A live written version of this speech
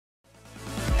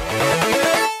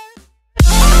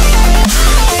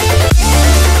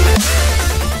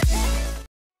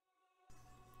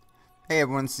Hey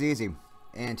everyone, it's Easy,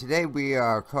 and today we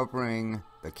are covering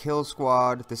the Kill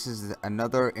Squad. This is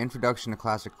another Introduction to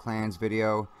Clash of Clans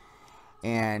video,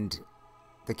 and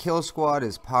the Kill Squad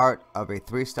is part of a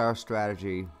 3-star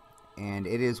strategy, and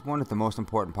it is one of the most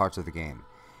important parts of the game.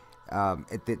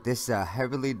 This is a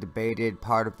heavily debated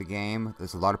part of the game.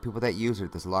 There's a lot of people that use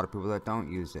it, there's a lot of people that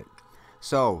don't use it.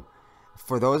 So,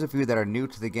 for those of you that are new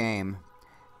to the game,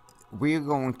 we're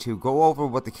going to go over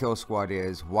what the Kill Squad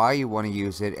is, why you want to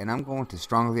use it, and I'm going to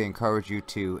strongly encourage you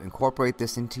to incorporate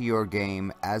this into your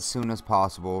game as soon as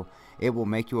possible. It will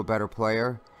make you a better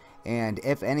player, and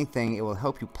if anything, it will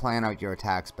help you plan out your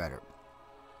attacks better.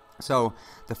 So,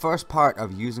 the first part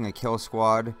of using a Kill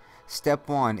Squad, step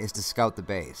 1 is to scout the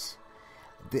base.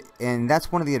 And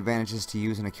that's one of the advantages to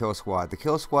using a Kill Squad. The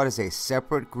Kill Squad is a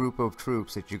separate group of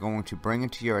troops that you're going to bring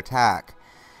into your attack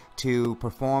to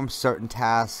perform certain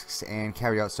tasks and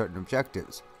carry out certain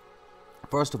objectives.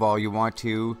 First of all, you want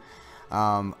to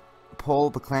pull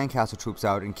the clan castle troops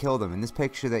out and kill them. In this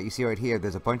picture that you see right here,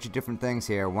 there's a bunch of different things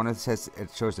here. One of it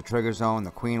shows the trigger zone,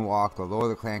 the queen walk, the lower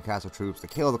the clan castle troops, the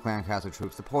kill the clan castle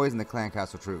troops, the poison the clan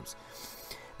castle troops.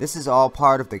 This is all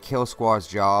part of the Kill Squad's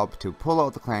job, to pull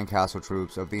out the clan castle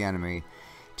troops of the enemy,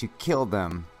 to kill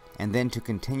them, and then to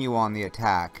continue on the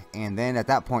attack, and then at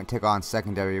that point take on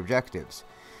secondary objectives.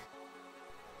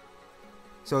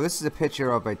 So this is a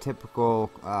picture of a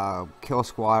typical Kill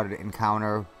Squad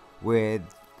encounter with,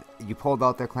 you pulled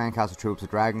out their clan castle troops, the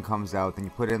dragon comes out, then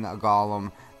you put in a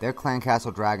golem, their clan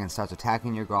castle dragon starts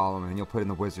attacking your golem, and then you'll put in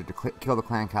the wizard to kill the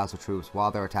clan castle troops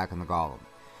while they're attacking the golem.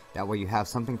 That way you have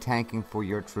something tanking for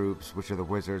your troops, which are the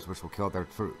wizards, which will kill their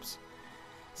troops.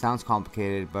 Sounds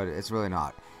complicated, but it's really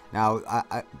not. Now,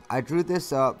 I drew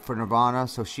this up for Nirvana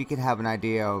so she could have an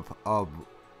idea of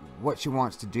what she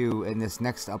wants to do in this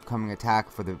next upcoming attack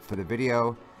for the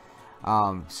video.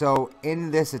 So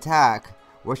in this attack,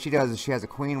 what she does is she has a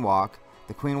queen walk.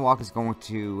 The queen walk is going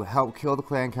to help kill the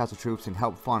clan castle troops and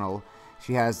help funnel.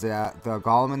 She has the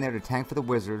golem in there to tank for the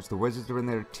wizards. The wizards are in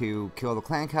there to kill the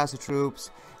clan castle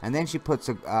troops, and then she puts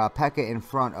a P.E.K.K.A in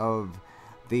front of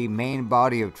the main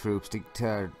body of troops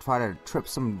to try to trip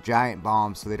some giant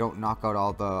bombs so they don't knock out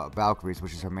all the Valkyries,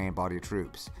 which is her main body of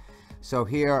troops. So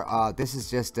here, this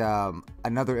is just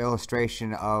another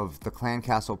illustration of the clan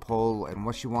castle pull and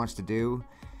what she wants to do.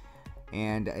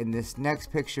 And in this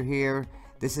next picture here,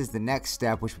 this is the next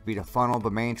step, which would be to funnel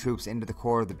the main troops into the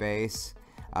core of the base,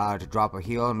 to drop a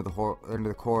heal into the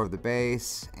core of the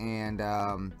base, and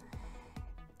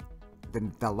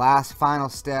the last final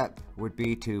step would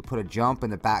be to put a jump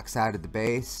in the back side of the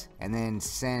base, and then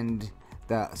send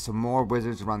some more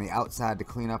wizards around the outside to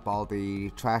clean up all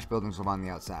the trash buildings around the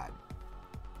outside.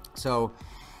 So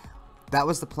that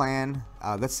was the plan.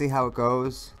 Let's see how it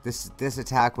goes. This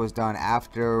attack was done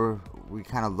after we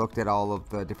kind of looked at all of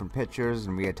the different pictures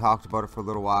and we had talked about it for a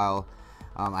little while.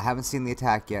 I haven't seen the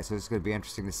attack yet, so it's going to be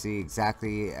interesting to see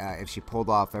exactly if she pulled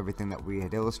off everything that we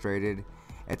had illustrated.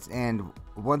 And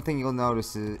one thing you'll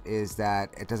notice is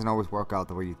that it doesn't always work out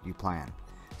the way you plan.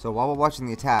 So while we're watching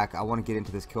the attack, I want to get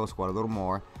into this Kill Squad a little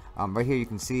more. Right here you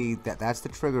can see that that's the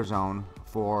trigger zone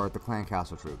for the clan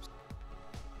castle troops.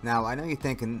 Now, I know you're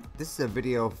thinking, this is a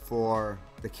video for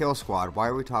the Kill Squad. Why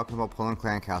are we talking about pulling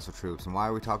clan castle troops? And why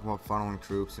are we talking about funneling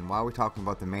troops? And why are we talking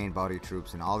about the main body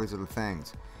troops and all these other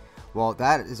things? Well,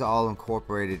 that is all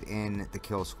incorporated in the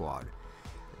Kill Squad.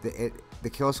 The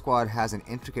Kill Squad has an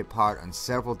intricate part on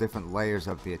several different layers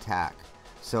of the attack.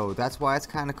 So that's why it's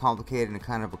kind of complicated and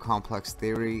kind of a complex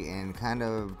theory and kind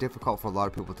of difficult for a lot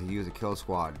of people to use a Kill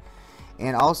Squad.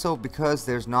 And also because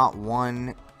there's not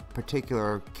one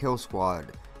particular Kill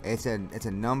Squad. It's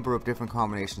a number of different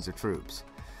combinations of troops.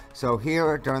 So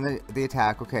here during the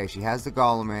attack, okay, she has the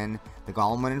golem in. The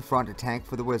golem went in front to tank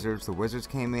for the wizards. The wizards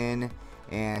came in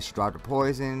and she dropped a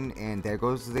poison, and there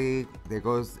goes the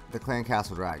clan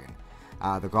castle dragon.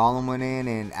 The golem went in,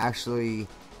 and actually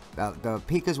the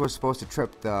P.E.K.K.As were supposed to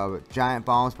trip the giant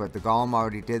bombs, but the golem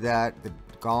already did that. The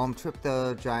golem tripped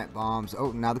the giant bombs.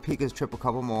 Oh, now the P.E.K.K.As trip a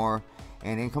couple more,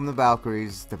 and in come the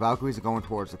Valkyries. The Valkyries are going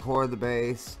towards the core of the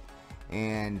base,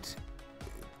 and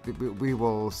we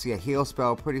will see a heal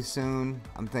spell pretty soon,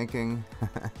 I'm thinking,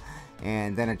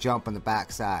 and then a jump on the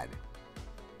back side.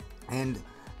 And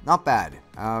not bad.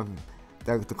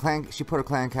 She put her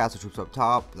clan castle troops up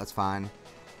top. That's fine.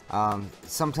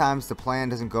 Sometimes the plan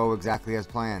doesn't go exactly as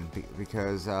planned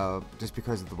just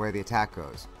because of the way the attack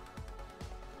goes.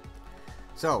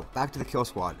 So back to the Kill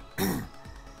Squad. I'm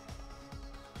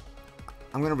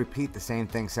going to repeat the same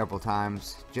thing several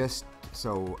times just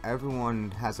so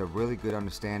everyone has a really good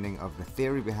understanding of the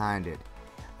theory behind it.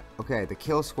 Okay, the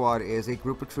Kill Squad is a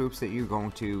group of troops that you're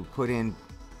going to put in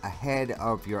ahead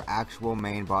of your actual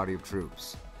main body of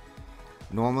troops.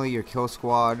 Normally your kill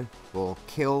squad will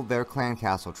kill their clan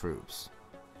castle troops,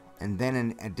 and then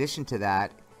in addition to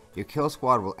that, your kill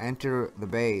squad will enter the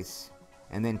base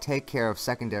and then take care of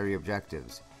secondary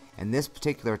objectives. In this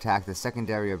particular attack, the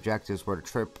secondary objectives were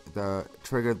to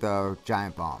trigger the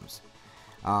giant bombs.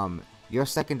 Your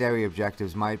secondary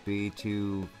objectives might be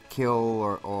to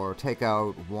kill or take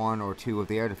out one or two of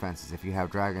the air defenses if you have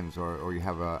dragons or you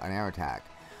have an air attack.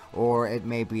 Or it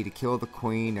may be to kill the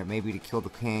queen, it may be to kill the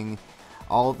king.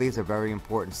 All of these are very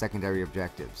important secondary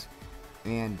objectives.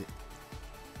 And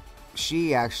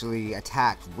she actually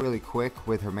attacked really quick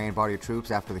with her main body of troops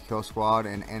after the kill squad,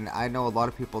 and I know a lot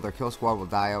of people, their kill squad will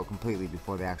die out completely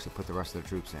before they actually put the rest of their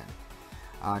troops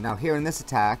in. Now here in this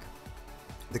attack,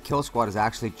 the kill squad is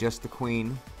actually just the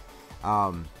queen.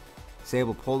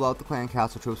 Sable pulled out the clan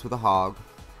castle troops with a hog.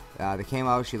 They came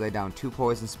out, she laid down 2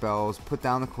 poison spells, put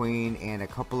down the queen and a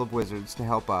couple of wizards to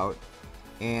help out,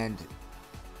 and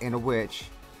a witch.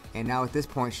 And now at this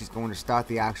point she's going to start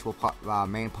the actual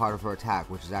main part of her attack,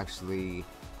 which is actually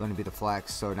going to be the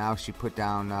flex. So now she put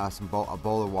down a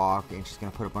bowler walk, and she's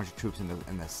going to put a bunch of troops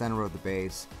in the center of the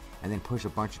base, and then push a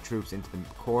bunch of troops into the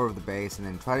core of the base, and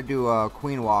then try to do a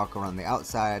queen walk around the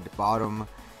outside bottom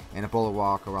and a bowler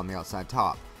walk around the outside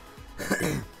top.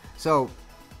 So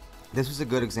this was a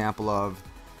good example of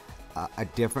a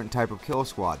different type of kill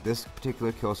squad. This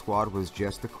particular kill squad was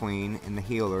just the queen and the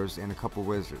healers and a couple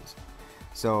wizards.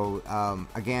 So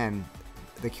again,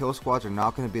 the kill squads are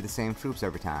not going to be the same troops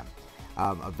every time.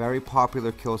 A very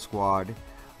popular kill squad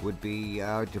would be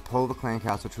to pull the clan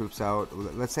castle troops out.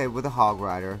 Let's say with a hog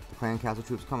rider, the clan castle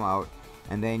troops come out,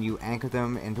 and then you anchor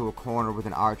them into a corner with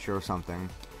an archer or something,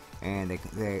 and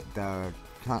the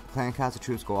clan castle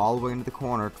troops go all the way into the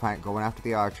corner going after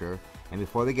the archer, and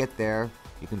before they get there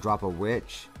you can drop a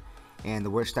witch, and the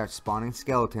witch starts spawning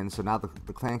skeletons. So now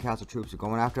the clan castle troops are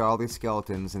going after all these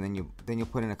skeletons, and then you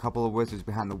put in a couple of wizards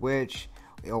behind the witch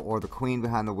or the queen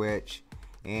behind the witch,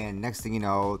 and next thing you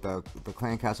know, the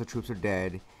clan castle troops are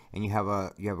dead, and you have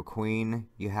a queen,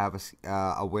 you have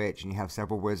a witch, and you have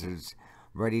several wizards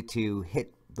ready to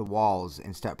hit the walls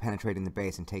and start penetrating the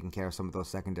base and taking care of some of those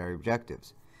secondary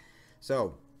objectives.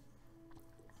 So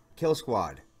kill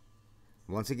squad,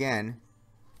 once again,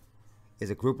 is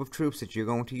a group of troops that you're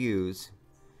going to use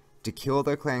to kill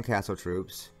their clan castle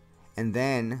troops and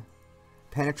then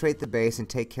penetrate the base and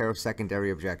take care of secondary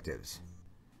objectives.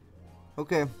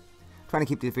 Okay, trying to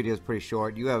keep these videos pretty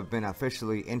short. You have been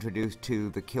officially introduced to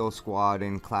the kill squad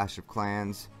in Clash of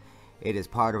Clans. It is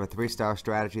part of a 3-star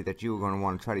strategy that you are going to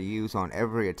want to try to use on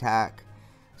every attack.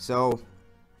 So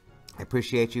I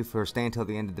appreciate you for staying till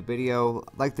the end of the video.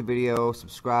 Like the video,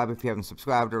 subscribe if you haven't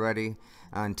subscribed already.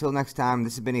 Until next time,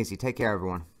 this has been Easy. Take care,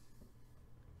 everyone.